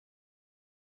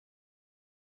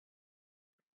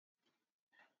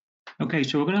Okay,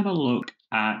 so we're going to have a look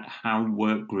at how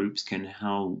work groups can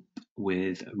help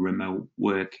with remote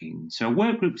working. So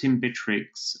work groups in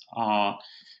Bitrix are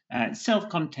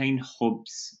self-contained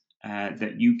hubs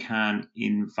that you can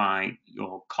invite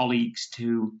your colleagues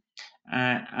to,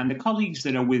 and the colleagues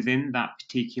that are within that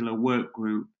particular work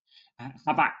group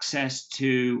have access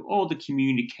to all the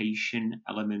communication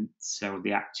elements, so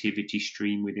the activity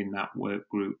stream within that work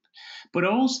group, but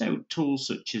also tools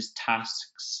such as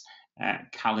tasks,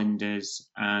 calendars,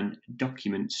 and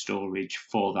document storage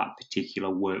for that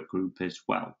particular work group as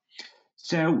well.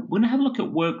 So we're going to have a look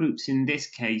at work groups in this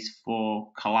case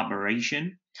for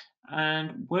collaboration,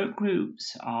 and work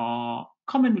groups are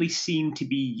commonly seen to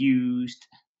be used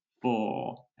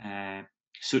for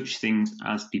such things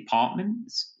as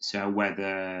departments. So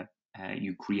whether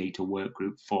you create a work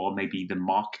group for maybe the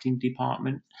marketing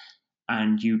department,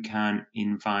 and you can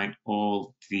invite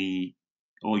all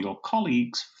your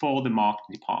colleagues for the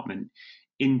marketing department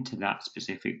into that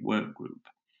specific work group.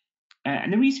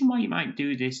 And the reason why you might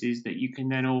do this is that you can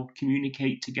then all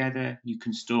communicate together. You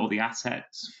can store the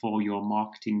assets for your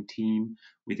marketing team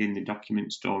within the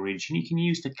document storage, and you can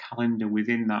use the calendar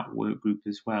within that work group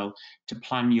as well to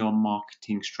plan your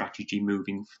marketing strategy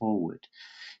moving forward.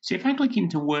 So if I click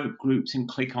into work groups and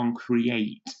click on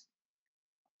create,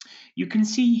 you can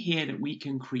see here that we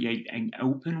can create an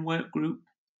open work group,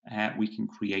 we can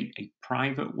create a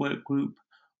private work group,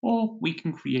 or we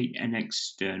can create an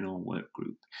external work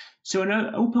group. So an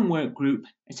open work group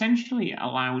essentially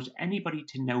allows anybody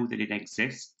to know that it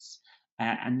exists,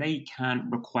 and they can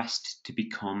request to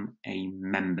become a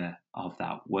member of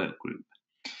that work group.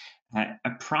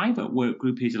 A private work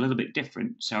group is a little bit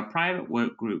different. So a private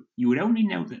work group, you would only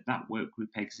know that that work group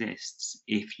exists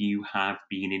if you have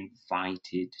been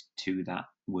invited to that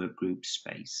work group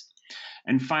space.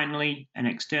 And finally, an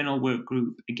external work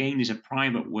group, again, is a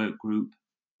private work group,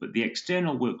 but the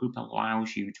external work group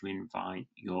allows you to invite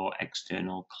your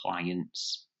external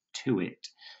clients to it.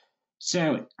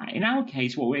 So in our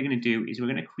case, what we're going to do is we're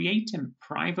going to create a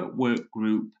private work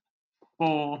group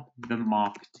for the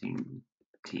marketing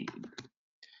team.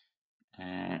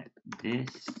 This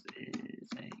is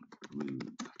a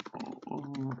group for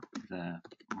all the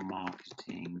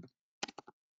marketing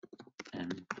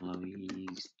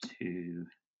employees to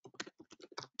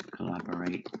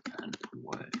collaborate and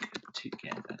work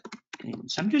together in.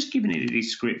 So I'm just giving it a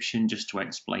description just to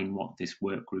explain what this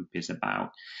work group is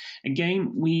about.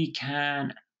 Again, we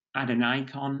can add an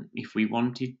icon if we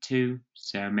wanted to.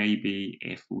 So maybe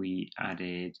if we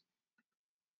added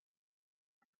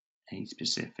a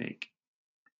specific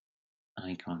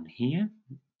icon here.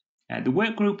 The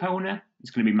work group owner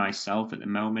is going to be myself at the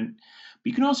moment. But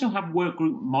you can also have work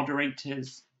group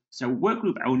moderators. So work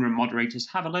group owner and moderators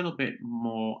have a little bit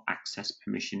more access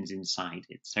permissions inside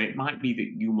it. So it might be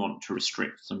that you want to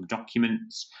restrict some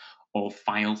documents or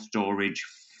file storage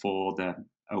for the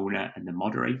owner and the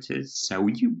moderators. So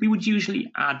we would usually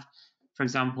add, for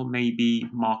example, maybe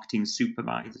marketing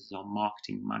supervisors or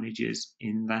marketing managers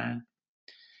in there.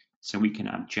 So we can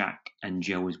add Jack and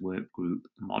Joe as work group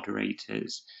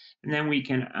moderators. And then we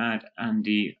can add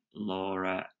Andy,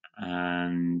 Laura,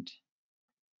 and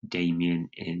Damien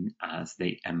in as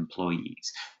the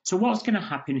employees. So what's going to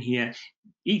happen here,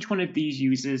 each one of these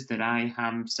users that I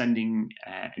am sending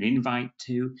an invite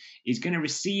to is going to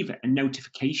receive a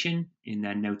notification in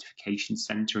their notification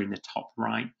center in the top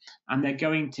right, and they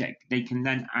can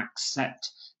then accept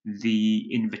the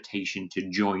invitation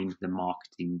to join the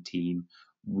marketing team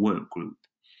work group.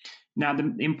 Now,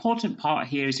 the important part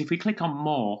here is if we click on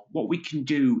more, what we can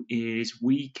do is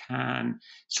we can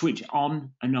switch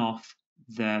on and off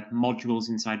the modules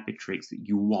inside Bitrix that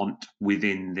you want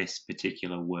within this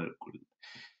particular work group.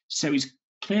 So it's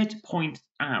clear to point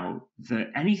out that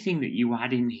anything that you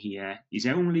add in here is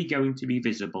only going to be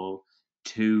visible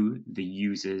to the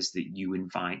users that you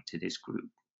invite to this group.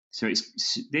 So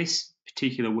this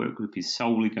particular work group is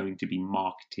solely going to be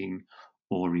marketing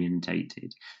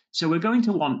orientated. So we're going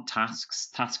to want tasks.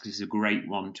 Tasks is a great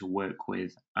one to work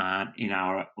with. And in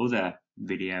our other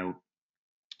video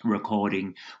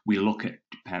recording, we look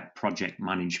at project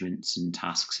managements and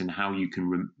tasks and how you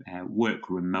can work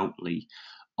remotely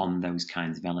on those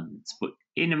kinds of elements. But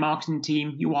in a marketing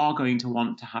team, you are going to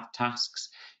want to have tasks.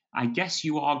 I guess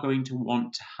you are going to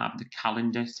want to have the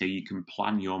calendar so you can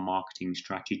plan your marketing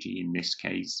strategy in this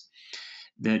case.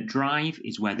 The drive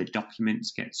is where the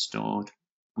documents get stored.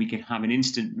 We can have an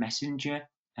instant messenger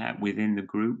within the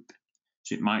group.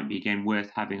 So it might be, again,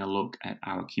 worth having a look at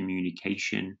our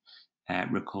communication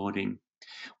recording.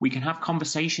 We can have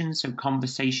conversations. So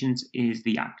conversations is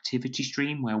the activity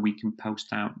stream where we can post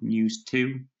out news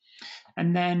to.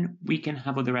 And then we can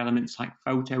have other elements like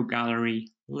photo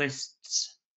gallery,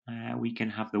 lists, we can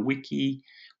have the wiki,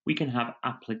 we can have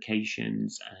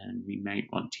applications, and we may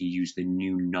want to use the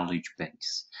new knowledge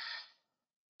base.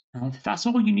 That's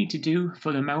all you need to do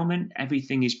for the moment.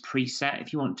 Everything is preset.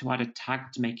 If you want to add a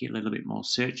tag to make it a little bit more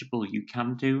searchable, you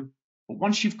can do. But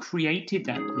once you've created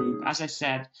that group, as I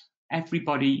said,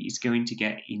 everybody is going to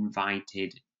get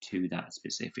invited to that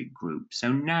specific group.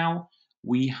 So now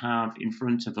we have in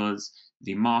front of us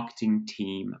the marketing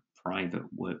team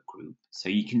private work group. So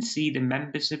you can see the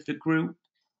members of the group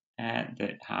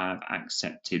that have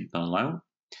accepted below.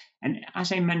 And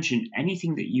as I mentioned,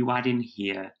 anything that you add in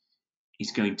here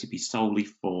is going to be solely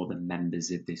for the members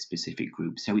of this specific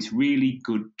group. So it's really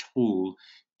good tool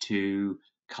to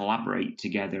collaborate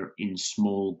together in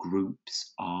small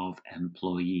groups of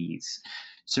employees.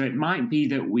 So it might be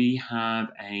that we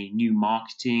have a new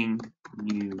marketing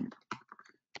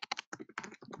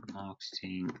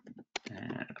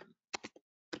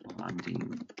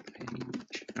landing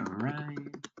page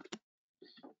arrived.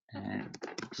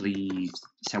 Please.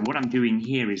 So what I'm doing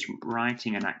here is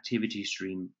writing an activity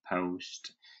stream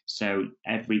post. So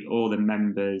all the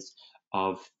members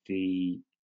of the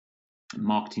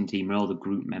marketing team or all the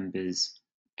group members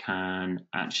can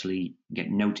actually get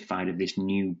notified of this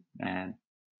new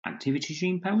activity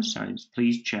stream post. So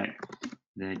please check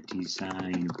the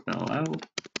design below.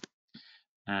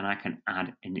 And I can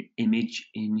add an image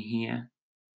in here.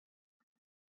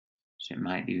 So it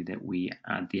might be that we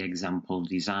add the example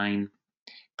design.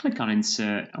 Click on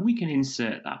insert, and we can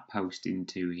insert that post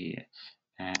into here.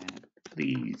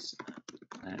 Please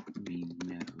let me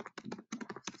know your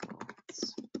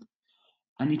thoughts.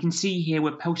 And you can see here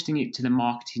we're posting it to the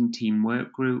marketing team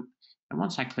work group. And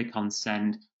once I click on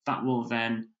send, that will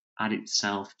then add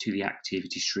itself to the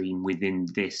activity stream within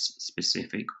this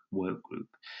specific work group.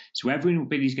 So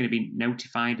everybody's going to be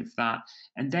notified of that.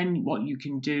 And then what you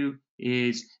can do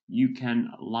is you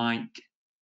can like,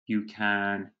 you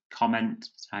can comment.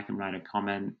 So I can write a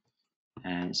comment,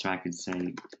 and so I could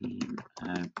say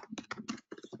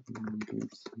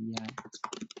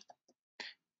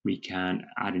we can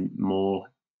add in more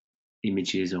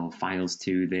images or files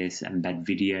to this, embed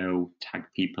video, tag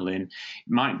people in. It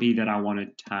might be that I want to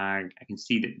tag, I can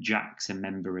see that Jack's a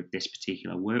member of this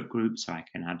particular work group, so I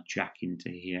can add Jack into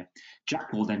here.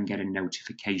 Jack will then get a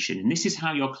notification, and this is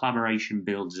how your collaboration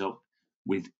builds up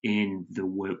within the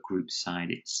work group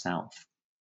side itself.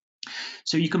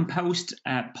 So you can post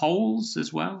polls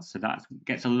as well, so that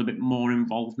gets a little bit more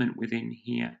involvement within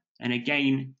here. And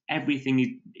again,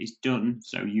 everything is done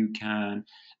so you can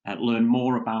learn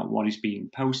more about what is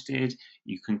being posted.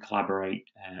 You can collaborate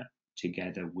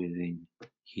together within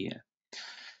here.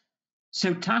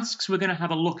 So tasks we're going to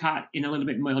have a look at in a little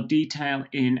bit more detail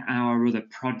in our other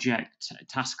project,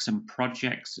 tasks and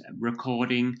projects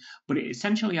recording, but it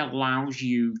essentially allows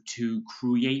you to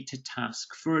create a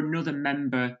task for another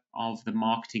member of the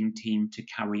marketing team to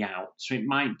carry out. So it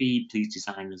might be, please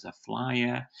design us a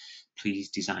flyer,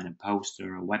 please design a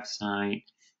poster, a website,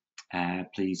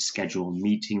 please schedule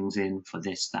meetings in for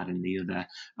this, that, and the other.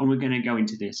 And we're going to go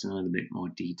into this in a little bit more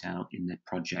detail in the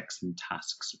projects and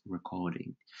tasks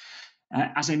recording.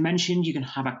 As I mentioned, you can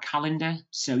have a calendar,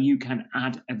 so you can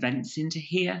add events into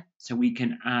here. So we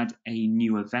can add a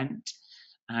new event,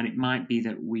 and it might be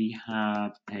that we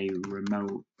have a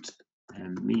remote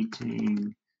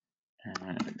meeting,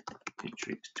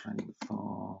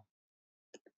 Bitrix24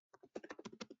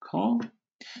 call,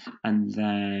 and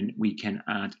then we can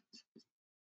add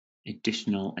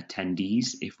additional attendees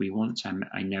if we want. So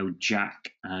I know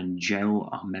Jack and Joe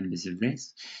are members of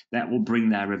this. That will bring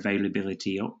their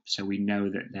availability up, so we know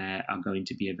that they are going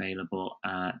to be available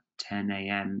at 10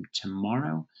 a.m.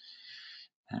 tomorrow.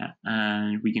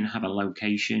 And we can have a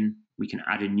location. We can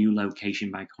add a new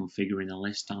location by configuring a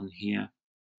list on here.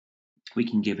 We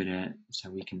can give it a,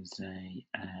 so we can say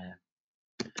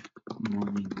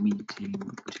morning meeting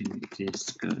to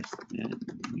discuss the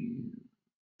new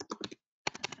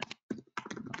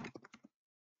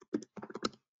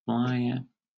flyer.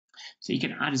 So you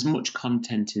can add as much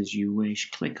content as you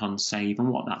wish, click on save, and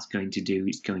what that's going to do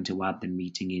is going to add the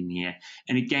meeting in here.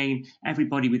 And again,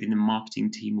 everybody within the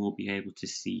marketing team will be able to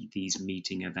see these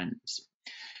meeting events.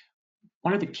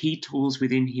 One of the key tools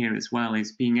within here as well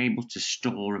is being able to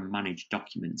store and manage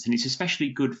documents. And it's especially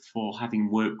good for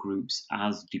having work groups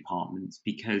as departments,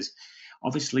 because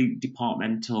obviously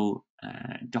departmental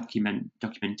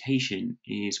documentation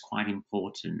is quite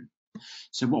important.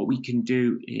 So what we can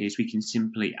do is we can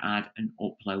simply add and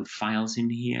upload files in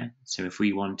here. So if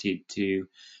we wanted to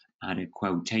add a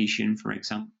quotation, for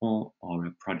example, or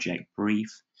a project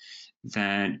brief,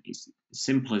 then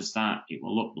Simple as that. It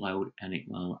will upload and it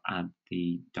will add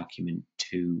the document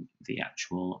to the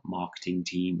actual marketing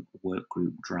team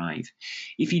workgroup drive.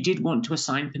 If you did want to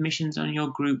assign permissions on your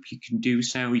group, you can do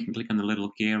so. You can click on the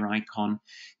little gear icon,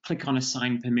 click on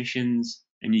assign permissions,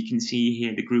 and you can see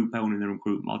here the group owner and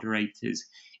group moderators.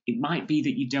 It might be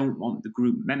that you don't want the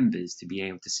group members to be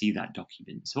able to see that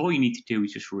document. So all you need to do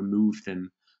is just remove them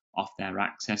off their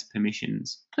access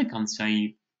permissions, click on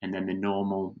save, and then the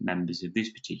normal members of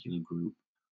this particular group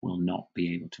will not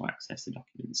be able to access the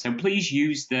document. So please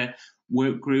use the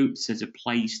workgroups as a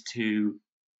place to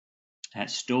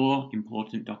store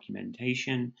important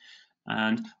documentation.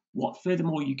 And what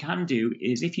furthermore you can do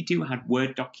is, if you do have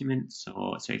Word documents,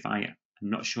 or so if I'm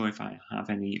not sure if I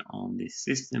have any on this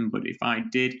system, but if I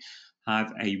did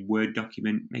have a Word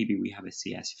document, maybe we have a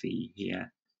CSV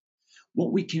here,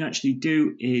 what we can actually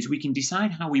do is we can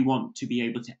decide how we want to be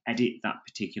able to edit that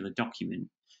particular document.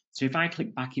 So if I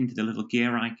click back into the little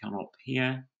gear icon up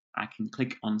here, I can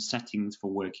click on settings for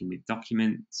working with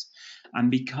documents. And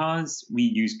because we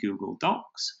use Google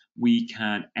Docs, we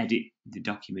can edit the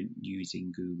document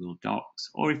using Google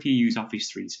Docs. Or if you use Office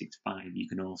 365, you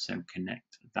can also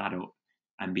connect that up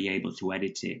and be able to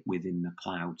edit it within the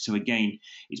cloud. So again,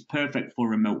 it's perfect for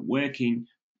remote working,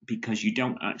 because you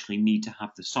don't actually need to have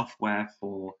the software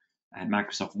for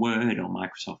Microsoft Word or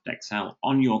Microsoft Excel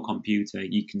on your computer.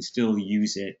 You can still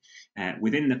use it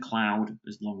within the cloud,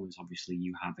 as long as obviously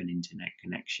you have an internet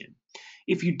connection.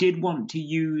 If you did want to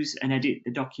use and edit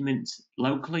the documents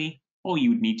locally, all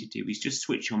you would need to do is just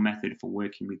switch your method for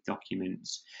working with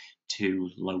documents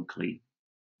to locally.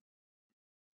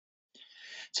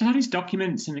 So that is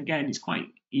documents, and again, it's quite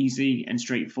easy and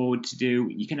straightforward to do.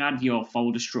 You can add your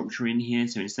folder structure in here,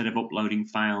 so instead of uploading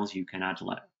files, you can add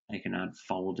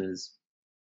folders.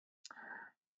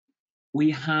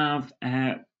 We have,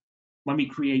 when we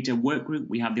create a work group,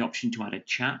 we have the option to add a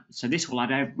chat. So this will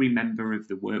add every member of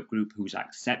the work group who's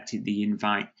accepted the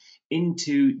invite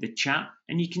into the chat.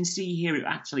 And you can see here it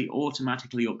actually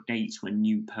automatically updates when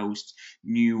you post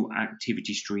new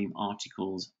activity stream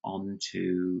articles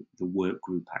onto the work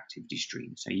group activity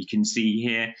stream. So you can see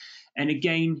here, and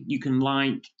again, you can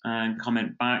like and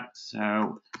comment back.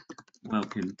 So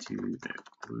welcome to the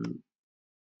group.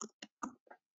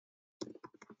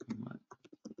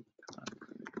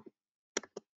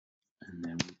 And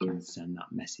then we can send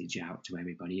that message out to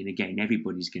everybody. And again,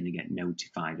 everybody's going to get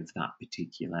notified of that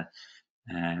particular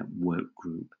work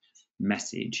group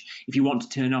message. If you want to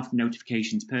turn off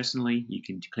notifications personally, you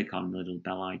can click on the little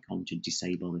bell icon to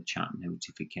disable the chat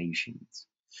notifications.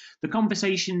 The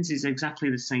conversations is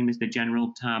exactly the same as the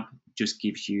general tab, just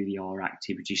gives you your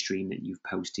activity stream that you've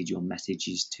posted your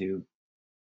messages to.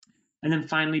 And then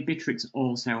finally, Bitrix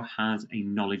also has a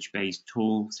knowledge-based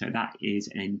tool. So that is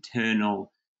an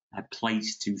internal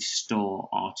place to store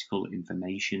article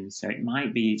information. So it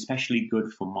might be especially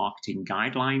good for marketing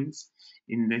guidelines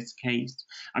in this case.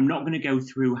 I'm not going to go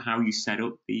through how you set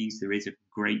up these. There is a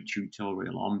great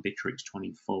tutorial on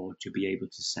Bitrix24 to be able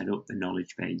to set up the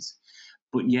knowledge base.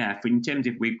 But yeah, in terms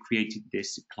of we've created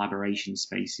this collaboration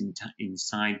space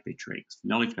inside Bitrix,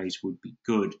 knowledge base would be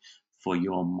good for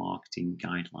your marketing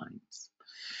guidelines.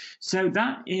 So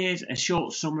that is a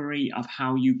short summary of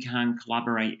how you can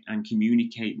collaborate and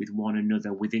communicate with one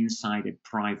another inside a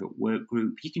private work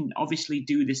group. You can obviously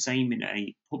do the same in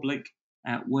a public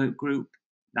work group.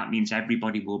 That means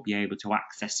everybody will be able to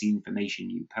access the information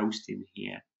you post in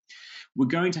here. We're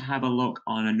going to have a look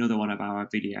on another one of our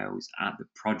videos at the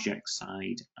project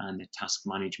side and the task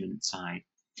management side.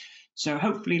 So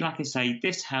hopefully, like I say,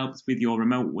 this helps with your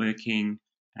remote working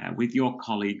with your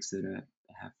colleagues that are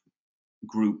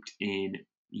grouped in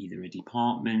either a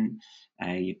department,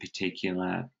 a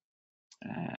particular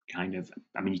kind of,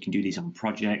 you can do these on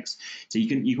projects. So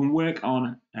you can work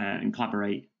on and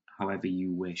collaborate however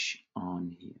you wish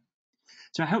on here.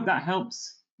 So I hope that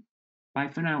helps. Bye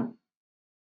for now.